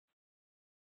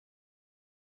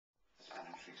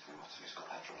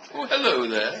Oh, hello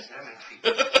there.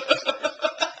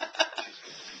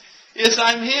 Yes,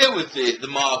 I'm here with the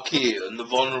Marquis and the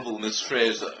Vulnerable Miss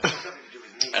Fraser,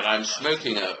 and I'm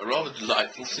smoking a rather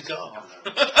delightful cigar,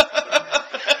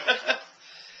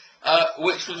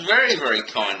 which was very, very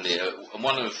kindly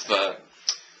one of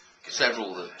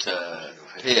several that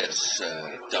Pearse,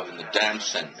 Dubinthedam,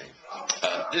 sent me.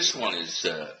 This one is...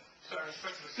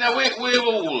 now, we've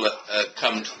all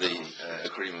come to the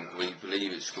agreement, we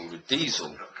believe it's called a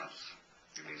diesel.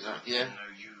 Yeah,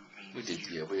 we did,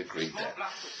 yeah, we agreed that.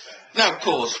 Now, of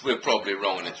course, we're probably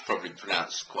wrong, and it's probably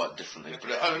pronounced quite differently,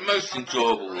 but most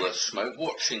enjoyable smoke,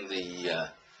 watching the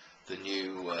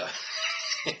new,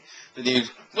 the new,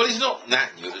 well, it's not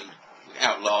that new, it was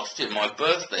out last year, my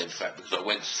birthday, in fact, because I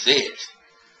went to see it.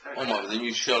 Oh my, the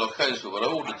new Sherlock Holmes book, but I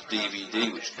ordered the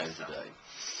DVD, which came today.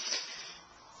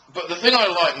 But the thing I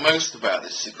like most about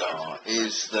this cigar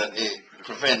is that it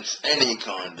prevents any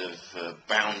kind of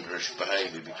boundarish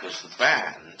behaviour, because the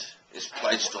band is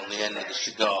placed on the end of the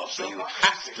cigar, so you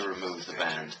have to remove the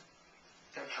band,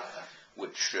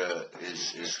 which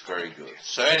is very good.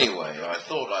 So anyway, I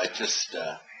thought I'd just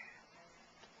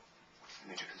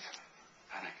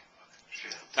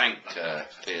thank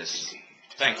Pearse.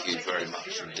 Thank you very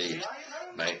much indeed,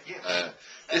 mate.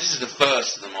 This is the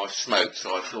first of them I've smoked,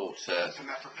 so I thought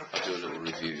I'd do a little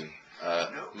review.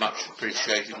 Much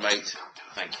appreciated, mate.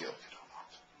 Thank you.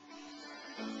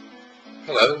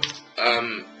 Hello.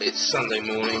 It's Sunday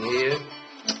morning here.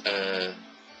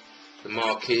 The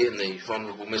Marquis and the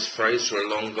Vulnerable Miss Fraser are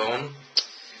long gone,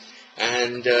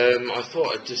 and I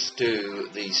thought I'd just do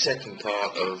the second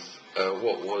part of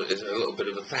what is a little bit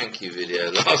of a thank you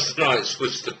video. Last night's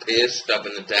was to Pearse,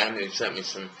 Dubinthedam, who sent me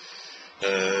some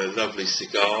lovely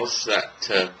cigars.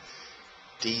 That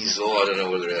diesel, I don't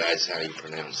know whether that's how you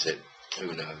pronounce it,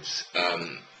 who knows.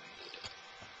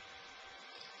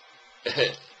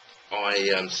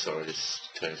 I'm sorry, just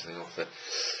turning something off there.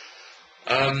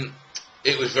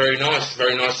 It was very nice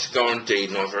cigar indeed,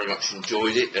 and I very much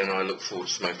enjoyed it, and I look forward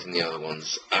to smoking the other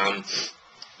ones.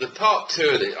 The part two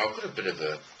of it, I've got a bit of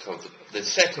a... The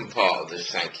second part of this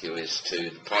thank you is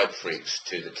to the Pipephreaks,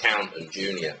 to the Count and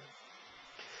Junior.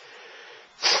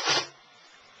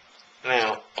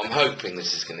 Now, I'm hoping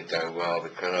this is going to go well,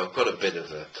 because I've got a bit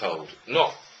of a cold.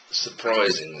 Not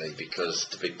surprisingly, because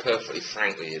to be perfectly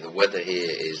frank with you, the weather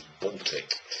here is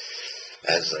Baltic,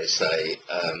 as they say.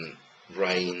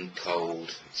 Rain,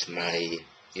 cold, it's May,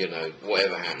 you know,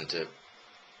 whatever happened to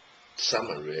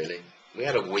summer, really. We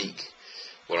had a week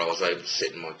where I was able to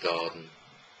sit in my garden,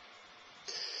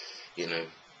 you know,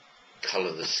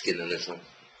 colour the skin a little,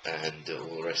 and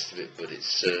all the rest of it, but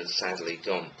it's sadly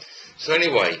gone. So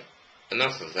anyway,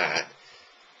 enough of that.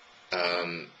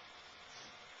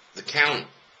 The Count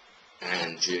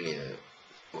and Junior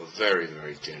were very,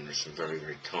 very generous and very,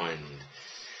 very kind,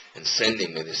 and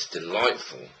sending me this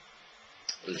delightful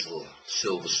little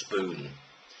silver spoon.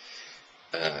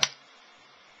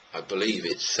 I believe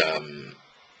its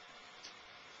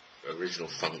original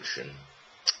function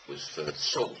was for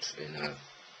salt in a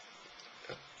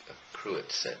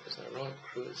cruet set. Is that right?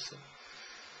 Cruet set?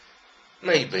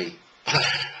 Maybe.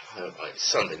 It's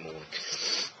Sunday morning.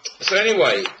 So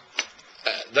anyway,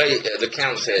 the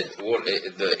Count said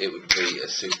that it would be a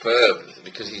superb,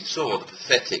 because he saw the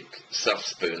pathetic snuff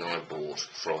spoon I bought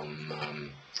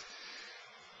from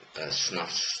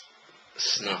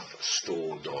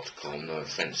snuffstore.com. No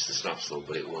offence to Snuff Store,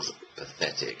 but it was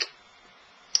pathetic.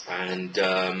 And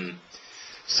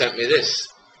sent me this,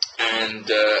 and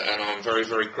I'm very,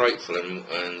 very grateful, and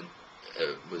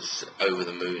was over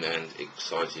the moon and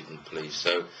excited and pleased.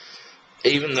 So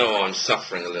even though I'm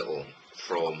suffering a little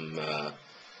from a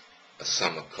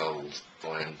summer cold,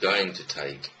 I am going to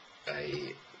take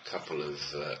a couple of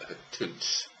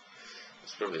toots.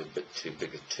 It's probably a bit too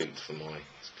big a toot for my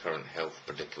current health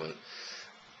predicament.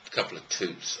 A couple of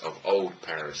toots of Old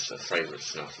Paris, a favourite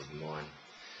snuff of mine.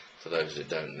 For those that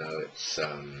don't know, it's a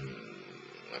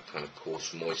kind of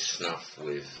coarse, moist snuff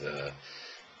with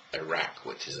Iraq,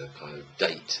 which is a kind of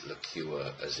date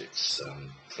liqueur as its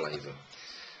flavour,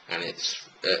 and it's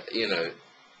you know,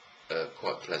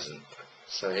 quite pleasant.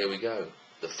 So here we go.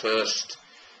 The first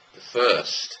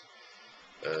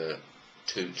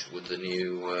toot with the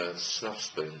new snuff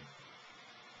spoon.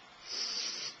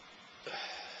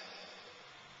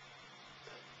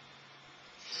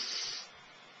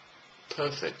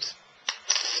 Perfect.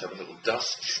 Just have a little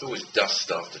dust. You should always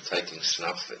dust after taking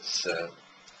snuff. It's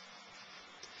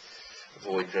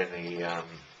avoid any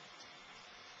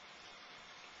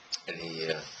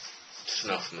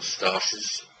snuff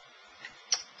moustaches.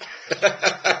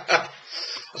 I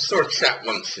saw a chap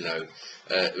once, you know.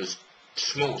 It was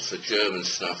smalls for German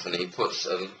stuff, and he puts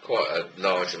quite a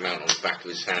large amount on the back of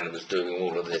his hand and was doing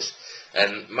all of this.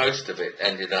 And most of it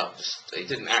ended up, he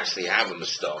didn't actually have a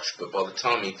moustache, but by the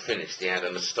time he finished, he had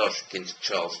a moustache akin to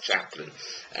Charles Chaplin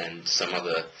and some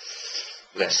other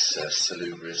less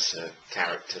salubrious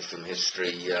character from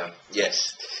history.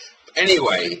 Yes.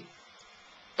 Anyway,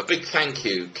 a big thank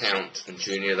you, Count and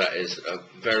Junior. That is a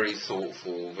very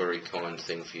thoughtful, very kind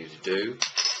thing for you to do.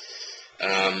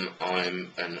 I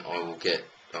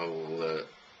will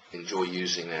enjoy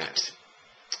using that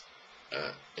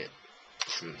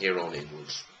from here on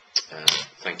inwards.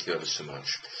 Thank you ever so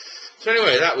much. So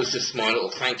anyway, that was just my little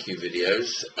thank you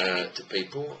videos to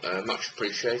people. Much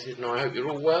appreciated, and I hope you're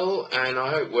all well, and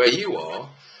I hope where you are,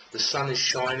 the sun is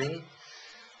shining,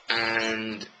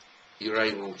 and you're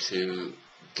able to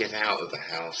get out of the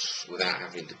house without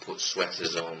having to put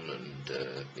sweaters on and,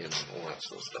 you know, all that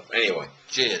sort of stuff. Anyway,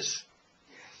 cheers.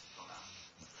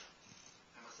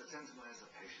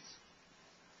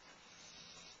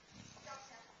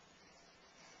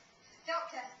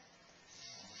 Doctor,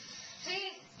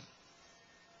 please.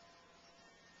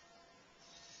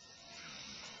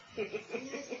 You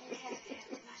listen carefully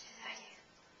as much as I do.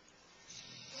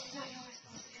 It's not your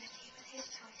responsibility, it was his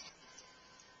choice.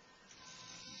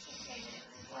 He said that it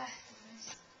was worse than this.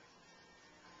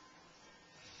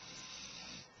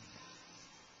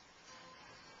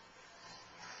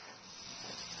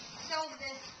 Solve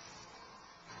this.